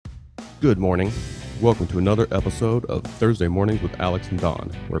Good morning. Welcome to another episode of Thursday Mornings with Alex and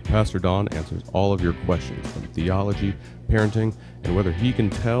Don, where Pastor Don answers all of your questions on theology, parenting, and whether he can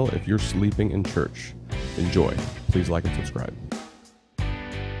tell if you're sleeping in church. Enjoy. Please like and subscribe.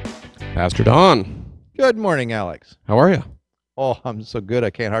 Pastor Don. Good morning, Alex. How are you? Oh, I'm so good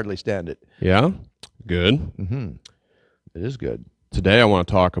I can't hardly stand it. Yeah? Good. Mm-hmm. It is good. Today I want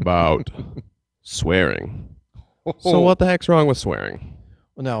to talk about swearing. So what the heck's wrong with swearing?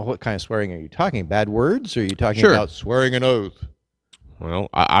 Well, now, what kind of swearing are you talking? Bad words, or are you talking Sure. about swearing an oath? Well,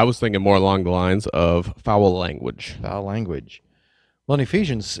 I was thinking more along the lines of foul language. Foul language. Well, in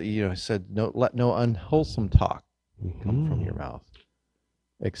Ephesians, it said, let no unwholesome talk come from your mouth,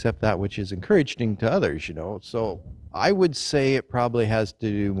 except that which is encouraging to others, So I would say it probably has to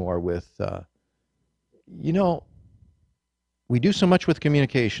do more with, we do so much with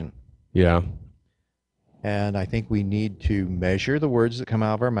communication. Yeah. And I think we need to measure the words that come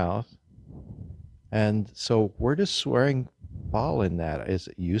out of our mouth. And so where does swearing fall in that? Is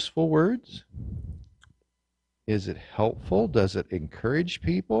it useful words? Is it helpful? Does it encourage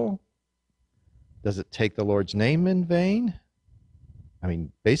people? Does it take the Lord's name in vain? I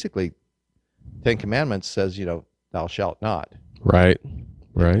mean, basically, Ten Commandments says, thou shalt not. Right. Take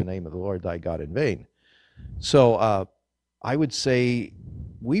Right. the name of the Lord thy God in vain. So I would say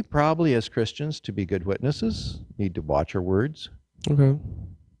we probably, as Christians, to be good witnesses, need to watch our words. Okay.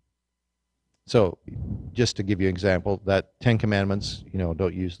 So just to give you an example, that 10 Commandments,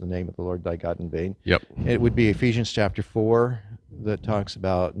 don't use the name of the Lord thy God in vain. Yep. It would be Ephesians chapter 4 that talks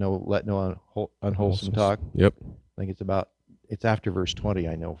about let no unwholesome talk. Yep. I think it's after verse 20,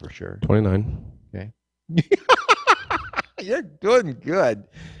 I know for sure. 29. Okay. You're doing good.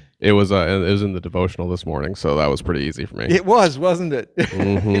 It was in the devotional this morning, so that was pretty easy for me. It was, wasn't it?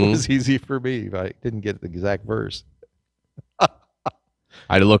 Mhm. It was easy for me, but I didn't get the exact verse. I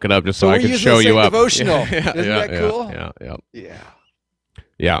had to look it up just so So I we're could using show the you same up. devotional. Yeah, Isn't that cool? Yeah.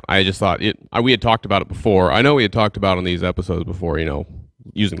 Yeah. I just thought we had talked about it before. I know we had talked about on these episodes before,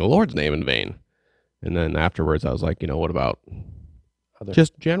 using the Lord's name in vain. And then afterwards, I was like, what about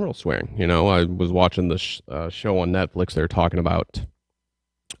just general swearing? I was watching the show on Netflix. They were talking about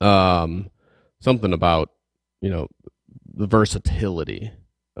something about, the versatility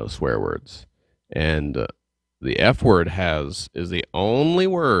of swear words. And the F word is the only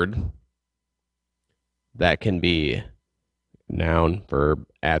word that can be noun, verb,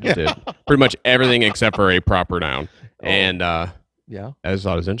 adjective, pretty much everything except for a proper noun. Oh. And Yeah. I just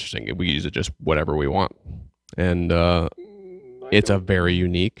thought it was interesting. We use it just whatever we want. And it's a very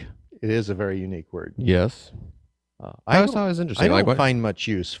unique. It is a very unique word. Yes. I just thought it was interesting. I don't find much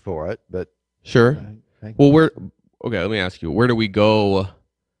use for it, but Sure. Well, Okay, let me ask you, where do we go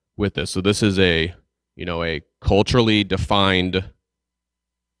with this? So this is a culturally defined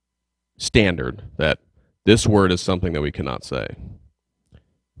standard that this word is something that we cannot say.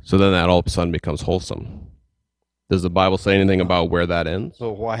 So then that all of a sudden becomes wholesome. Does the Bible say anything about where that ends?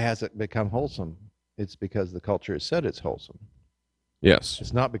 So why has it become wholesome? It's because the culture has said it's wholesome. Yes.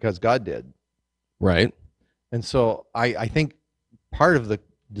 It's not because God did. Right. And so I think part of the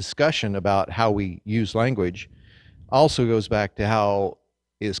discussion about how we use language also goes back to how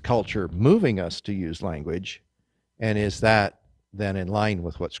is culture moving us to use language, and is that then in line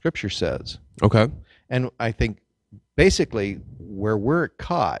with what Scripture says? Okay. And I think basically where we're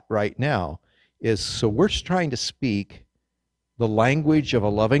caught right now is, so we're trying to speak the language of a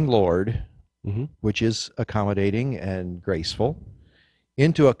loving Lord, Mm-hmm. which is accommodating and graceful,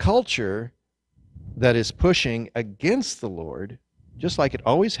 into a culture that is pushing against the Lord, just like it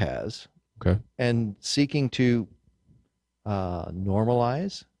always has, Okay. and seeking to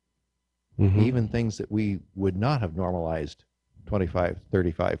normalize Mm-hmm. even things that we would not have normalized 25,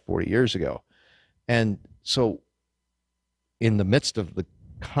 35, 40 years ago. And so in the midst of the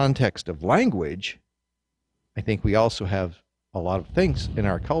context of language, I think we also have a lot of things in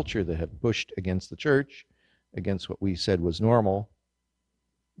our culture that have pushed against the church, against what we said was normal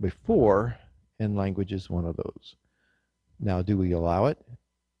before, and language is one of those. Now, do we allow it?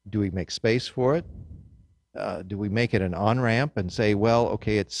 Do we make space for it? Do we make it an on-ramp and say, well,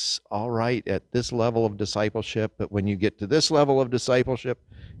 okay, it's all right at this level of discipleship, but when you get to this level of discipleship,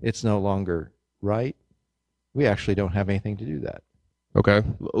 it's no longer right? We actually don't have anything to do that. Okay.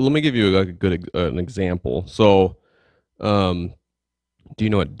 Let me give you a good an example. So, do you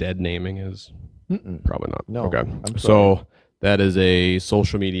know what dead naming is? Mm-mm. Probably not. No, Okay. I'm sorry. So that is a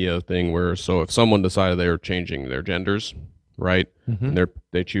social media thing where, so if someone decided they were changing their genders, right, Mhm. and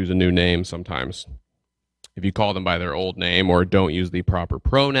they choose a new name sometimes, if you call them by their old name or don't use the proper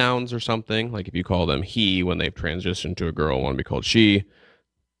pronouns or something, like if you call them he when they've transitioned to a girl and want to be called she,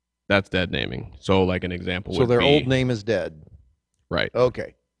 That's dead naming. So like an example So would their be old name is dead. right.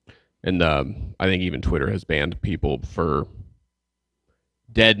 Okay. And I think even Twitter has banned people for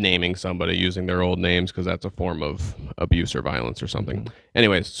dead naming somebody using their old names because that's a form of abuse or violence or something. Mhm.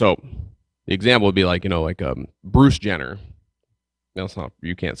 Anyways, so the example would be like, like Bruce Jenner. No, it's not.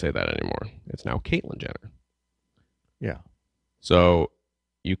 You can't say that anymore. It's now Caitlyn Jenner. Yeah. So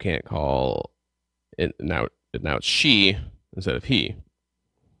you can't call it now. Now it's she instead of he.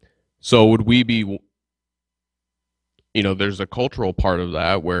 So would we be? There's a cultural part of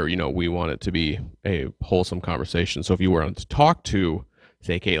that where we want it to be a wholesome conversation. So if you were to talk to,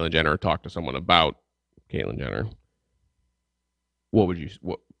 say, Caitlyn Jenner, or talk to someone about Caitlyn Jenner, what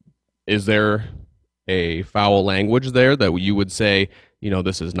is there a foul language there that you would say,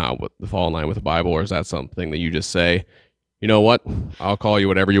 this is not what the fall in line with the Bible, or is that something that you just say, you know what, I'll call you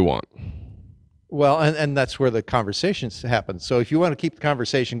whatever you want? Well, and that's where the conversations happen. So if you want to keep the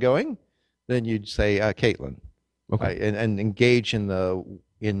conversation going, then you'd say Caitlyn, Okay. right? And engage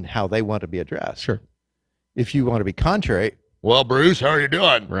in how they want to be addressed. Sure. If you want to be contrary, well, Bruce, how are you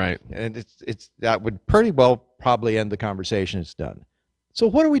doing? Right. And it's that would pretty well probably end the conversation. It's done. So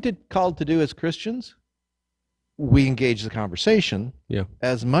what are we called to do as Christians? We engage the conversation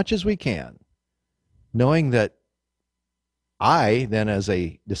as much as we can, knowing that I, then as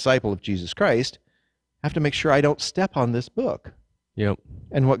a disciple of Jesus Christ, have to make sure I don't step on this book Yep.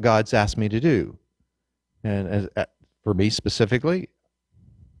 and what God's asked me to do. And for me specifically,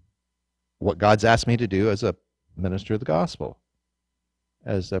 what God's asked me to do as a minister of the gospel,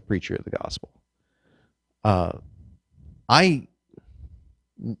 as a preacher of the gospel.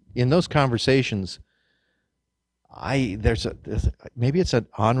 In those conversations, maybe it's an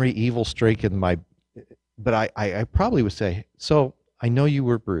ornery evil streak in my, but I probably would say, so I know you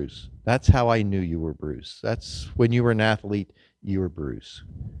were Bruce. That's how I knew you were Bruce. That's when you were an athlete, you were Bruce.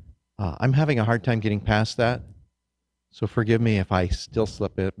 I'm having a hard time getting past that. So forgive me if I still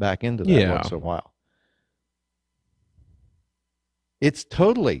slip it back into that once in a while. It's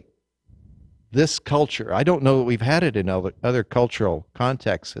totally this culture. I don't know that we've had it in other cultural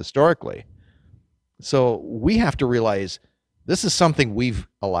contexts historically. So we have to realize this is something we've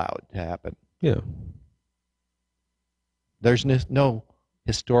allowed to happen. Yeah. There's no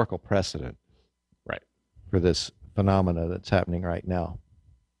historical precedent, right, for this phenomena that's happening right now.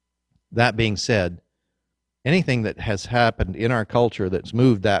 That being said, anything that has happened in our culture that's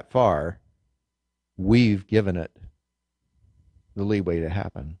moved that far, we've given it the leeway to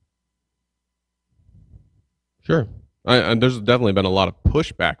happen. Sure. And there's definitely been a lot of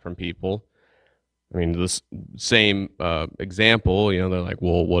pushback from people. I mean, this same example, they're like,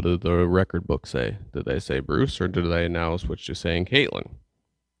 well, what did the record book say? Did they say Bruce, or did they now switch to saying Caitlyn?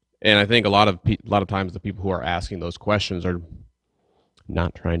 And I think a lot of times the people who are asking those questions are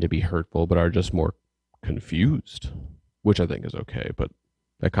not trying to be hurtful, but are just more confused, which I think is okay. But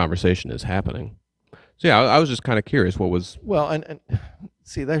that conversation is happening. So yeah, I was just kind of curious what was. Well, and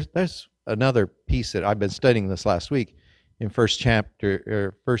see, there's another piece that I've been studying this last week in First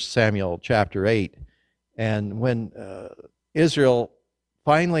Samuel chapter 8, and when Israel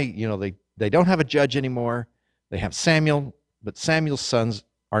finally, they don't have a judge anymore. They have Samuel, but Samuel's sons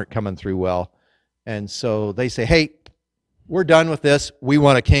aren't coming through well, and so they say, "Hey, we're done with this. We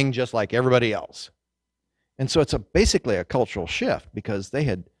want a king just like everybody else." And so it's basically a cultural shift, because they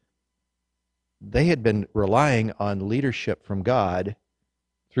had been relying on leadership from God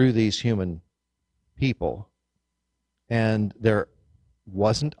through these human people, and there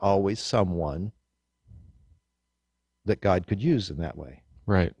wasn't always someone that God could use in that way.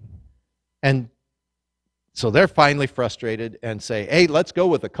 Right. And so they're finally frustrated and say, hey, let's go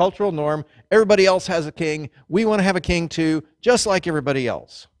with the cultural norm. Everybody else has a king. We want to have a king too, just like everybody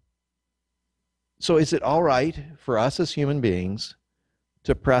else. So is it all right for us as human beings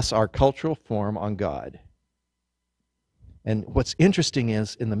to press our cultural form on God? And what's interesting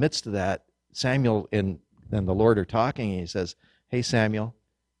is, in the midst of that, Samuel and the Lord are talking, and he says, hey, Samuel,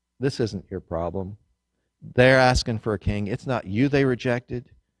 this isn't your problem. They're asking for a king. It's not you they rejected,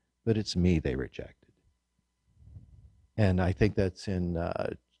 but it's me they rejected. And I think that's in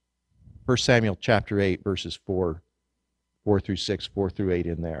 1 Samuel chapter 8, verses 4 through 6, 4 through 8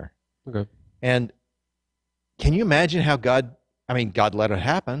 in there. Okay. And can you imagine how God let it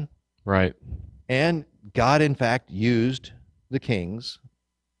happen. Right. And God, in fact, used the kings,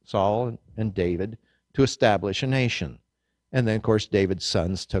 Saul and David, to establish a nation. And then, of course, David's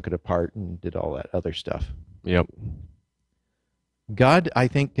sons took it apart and did all that other stuff. Yep. God, I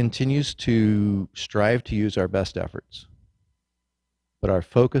think, continues to strive to use our best efforts. But our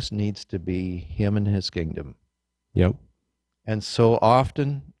focus needs to be Him and His kingdom. Yep. And so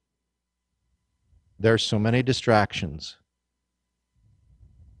often, there's so many distractions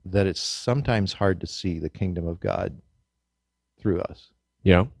that it's sometimes hard to see the kingdom of God through us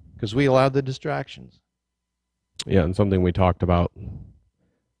Yeah. because we allow the distractions. Yeah, and something we talked about,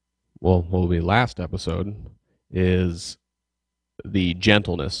 well, what will be last episode, is the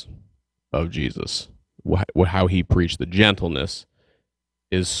gentleness of Jesus. How he preached the gentleness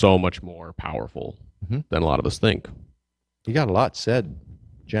is so much more powerful Mhm. than a lot of us think. He got a lot said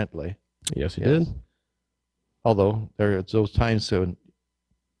gently. Yes, he Yes. did. Although there's those times when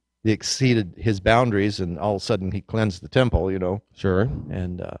he exceeded his boundaries and all of a sudden he cleansed the temple, Sure.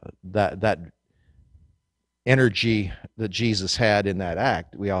 and that energy that Jesus had in that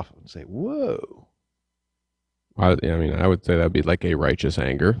act, we often say, whoa. I mean, I would say that'd be like a righteous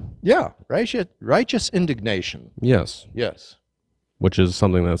anger. Yeah, righteous indignation. Yes. Yes. Which is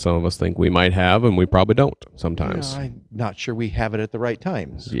something that some of us think we might have, and we probably don't sometimes. Yeah, I'm not sure we have it at the right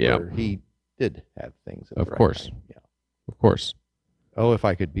times. Yeah. Where he did have things at Of the right course. time. Yeah. Of course. Oh, if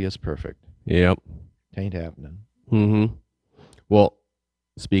I could be as perfect. Yep. Tain't happening. Mm-hmm. Well,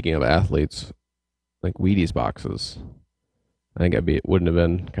 speaking of athletes, like Wheaties boxes, I think it wouldn't have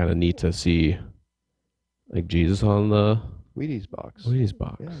been kind of neat to see like Jesus on the Wheaties box. Wheaties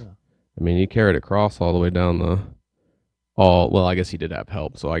box. Yeah. I mean, he carried a cross all the way down the well, I guess he did have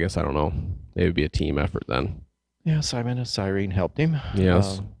help, so I guess I don't know. It would be a team effort then. Yeah, Simon and Cyrene helped him.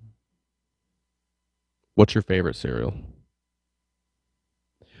 Yes. What's your favorite cereal?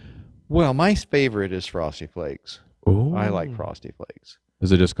 Well, my favorite is Frosty Flakes. Oh, I like Frosty Flakes.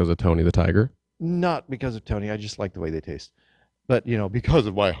 Is it just because of Tony the Tiger? Not because of Tony. I just like the way they taste. But, because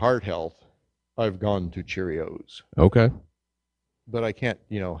of my heart health, I've gone to Cheerios. Okay. But I can't,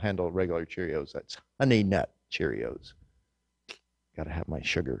 handle regular Cheerios. That's Honey Nut Cheerios. Got to have my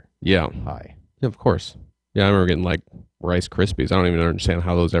sugar Yeah. high. Yeah, of course. Yeah, I remember getting like Rice Krispies. I don't even understand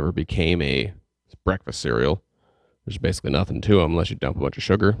how those ever became a breakfast cereal. There's basically nothing to them unless you dump a bunch of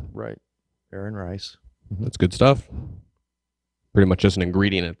sugar. Right. Bear and rice. That's good stuff. Pretty much just an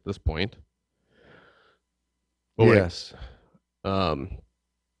ingredient at this point. But Yes. I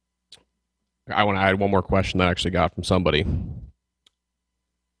want to add one more question that I actually got from somebody.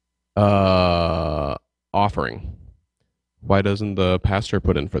 Offering. Why doesn't the pastor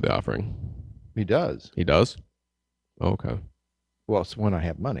put in for the offering? He does. He does? Okay. Well, it's when I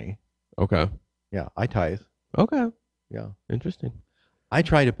have money. Okay. Yeah, I tithe. Okay. Yeah. Interesting. I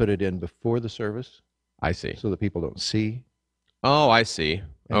try to put it in before the service I see. so that people don't see. Oh, I see.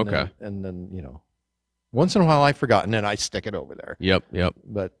 And Okay. then, once in a while I've forgotten and I stick it over there. Yep.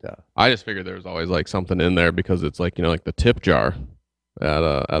 But I just figured there was always like something in there because it's like, like the tip jar at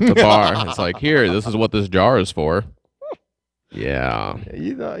the bar. It's like, here, this is what this jar is for. Yeah.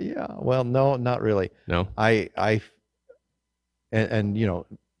 yeah. Well, no, not really. No.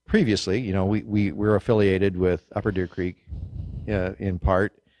 Previously, we were affiliated with Upper Deer Creek, in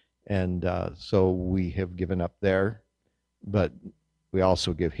part, and so we have given up there, but we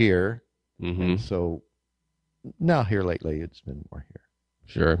also give here. Mm-hmm. And so now here lately, it's been more here.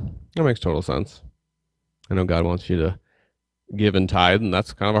 Sure. That makes total sense. I know God wants you to give and tithe, and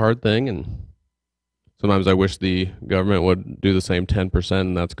that's kind of a hard thing. And sometimes I wish the government would do the same 10%,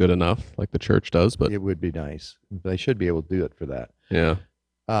 and that's good enough, like the church does. But It would be nice. They should be able to do it for that. yeah.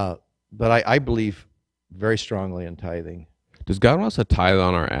 But I believe very strongly in tithing. Does God want us to tithe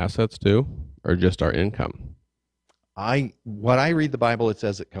on our assets too, or just our income? When I read the Bible, it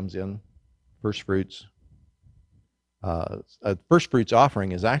says it comes in first fruits. A first fruits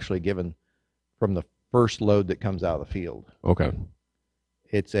offering is actually given from the first load that comes out of the field. Okay.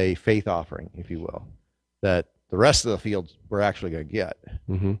 It's a faith offering, if you will, that the rest of the fields we're actually going to get.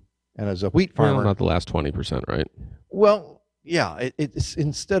 Mm-hmm. And as a wheat Well, farmer, not the last 20%, right? well, yeah, it's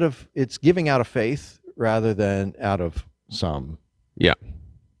it's giving out of faith rather than out of some. Yeah.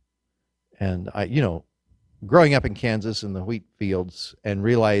 And growing up in Kansas in the wheat fields and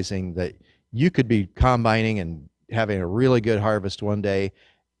realizing that you could be combining and having a really good harvest one day,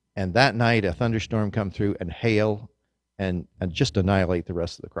 and that night a thunderstorm come through and hail and just annihilate the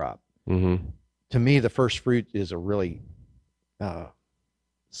rest of the crop. Mm-hmm. To me, the first fruit is a really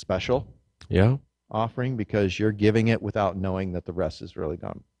special Yeah. offering because you're giving it without knowing that the rest is really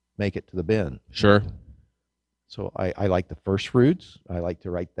going to make it to the bin. Sure. So I like the first fruits. I like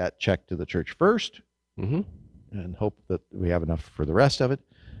to write that check to the church first Mm-hmm. and hope that we have enough for the rest of it.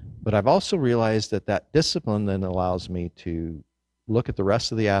 But I've also realized that discipline then allows me to look at the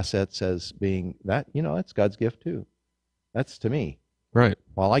rest of the assets as being that, that's God's gift too. That's to me. Right.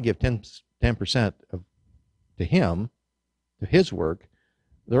 While I give 10% to him, to his work,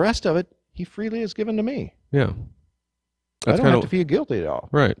 the rest of it he freely has given to me. Yeah. I That's don't kind have to of feel guilty at all.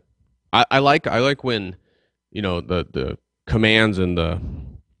 right. I like when, the commands and the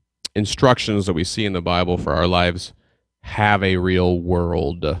instructions that we see in the Bible for our lives have a real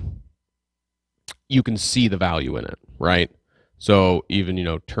world. You can see the value in it, right? So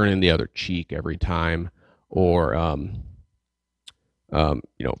even, turning the other cheek every time, or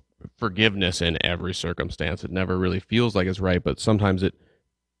forgiveness in every circumstance. It never really feels like it's right, but sometimes it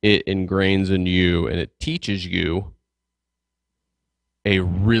ingrains in you and it teaches you a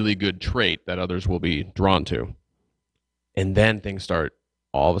really good trait that others will be drawn to. And then things start,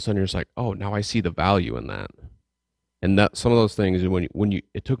 all of a sudden you're just like, oh, now I see the value in that. And that some of those things,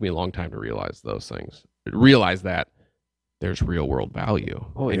 it took me a long time to realize those things. Realize that there's real world value.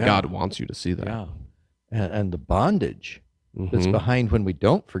 Oh, and yeah. God wants you to see that. Yeah. And the bondage that's Mhm. behind when we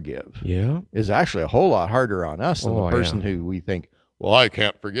don't forgive Yeah. is actually a whole lot harder on us than Oh, the person who we think, well, I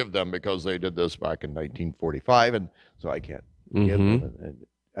can't forgive them because they did this back in 1945, and so I can't forgive Mhm. them.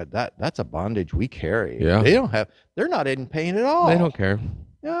 And that's a bondage we carry. Yeah. They're not in pain at all. They don't care.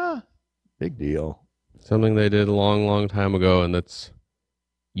 Yeah. Big deal. Something they did a long, long time ago, and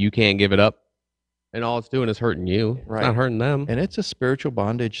you can't give it up. And all it's doing is hurting you. It's Right. not hurting them. And it's a spiritual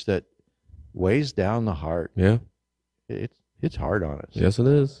bondage that weighs down the heart. Yeah. It's hard on us. Yes, it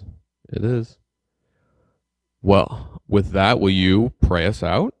is. It is. Well, with that, will you pray us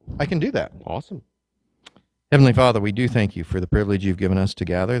out? I can do that. Awesome. Heavenly Father, we do thank you for the privilege you've given us to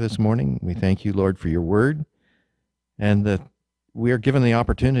gather this morning. We thank you, Lord, for your word, and that we are given the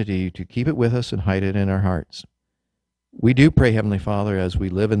opportunity to keep it with us and hide it in our hearts. We do pray, Heavenly Father, as we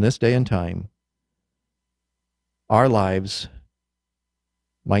live in this day and time, our lives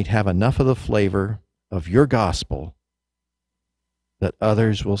might have enough of the flavor of your gospel that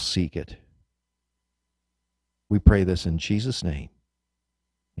others will seek it. We pray this in Jesus' name.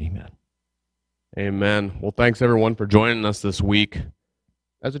 Amen. Amen. Well, thanks everyone for joining us this week.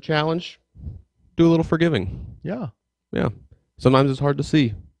 As a challenge, do a little forgiving. Yeah. Yeah. Sometimes it's hard to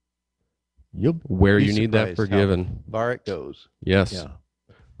see You'll where be you need that surprised how forgiven. far it goes. Yes. Yeah.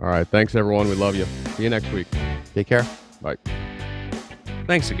 All right. Thanks everyone. We love you. See you next week. Take care. Bye.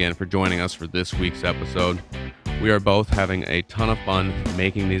 Thanks again for joining us for this week's episode. We are both having a ton of fun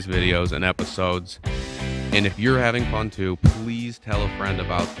making these videos and episodes. And if you're having fun too, please tell a friend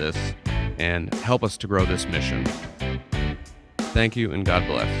about this and help us to grow this mission. Thank you and God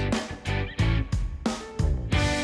bless.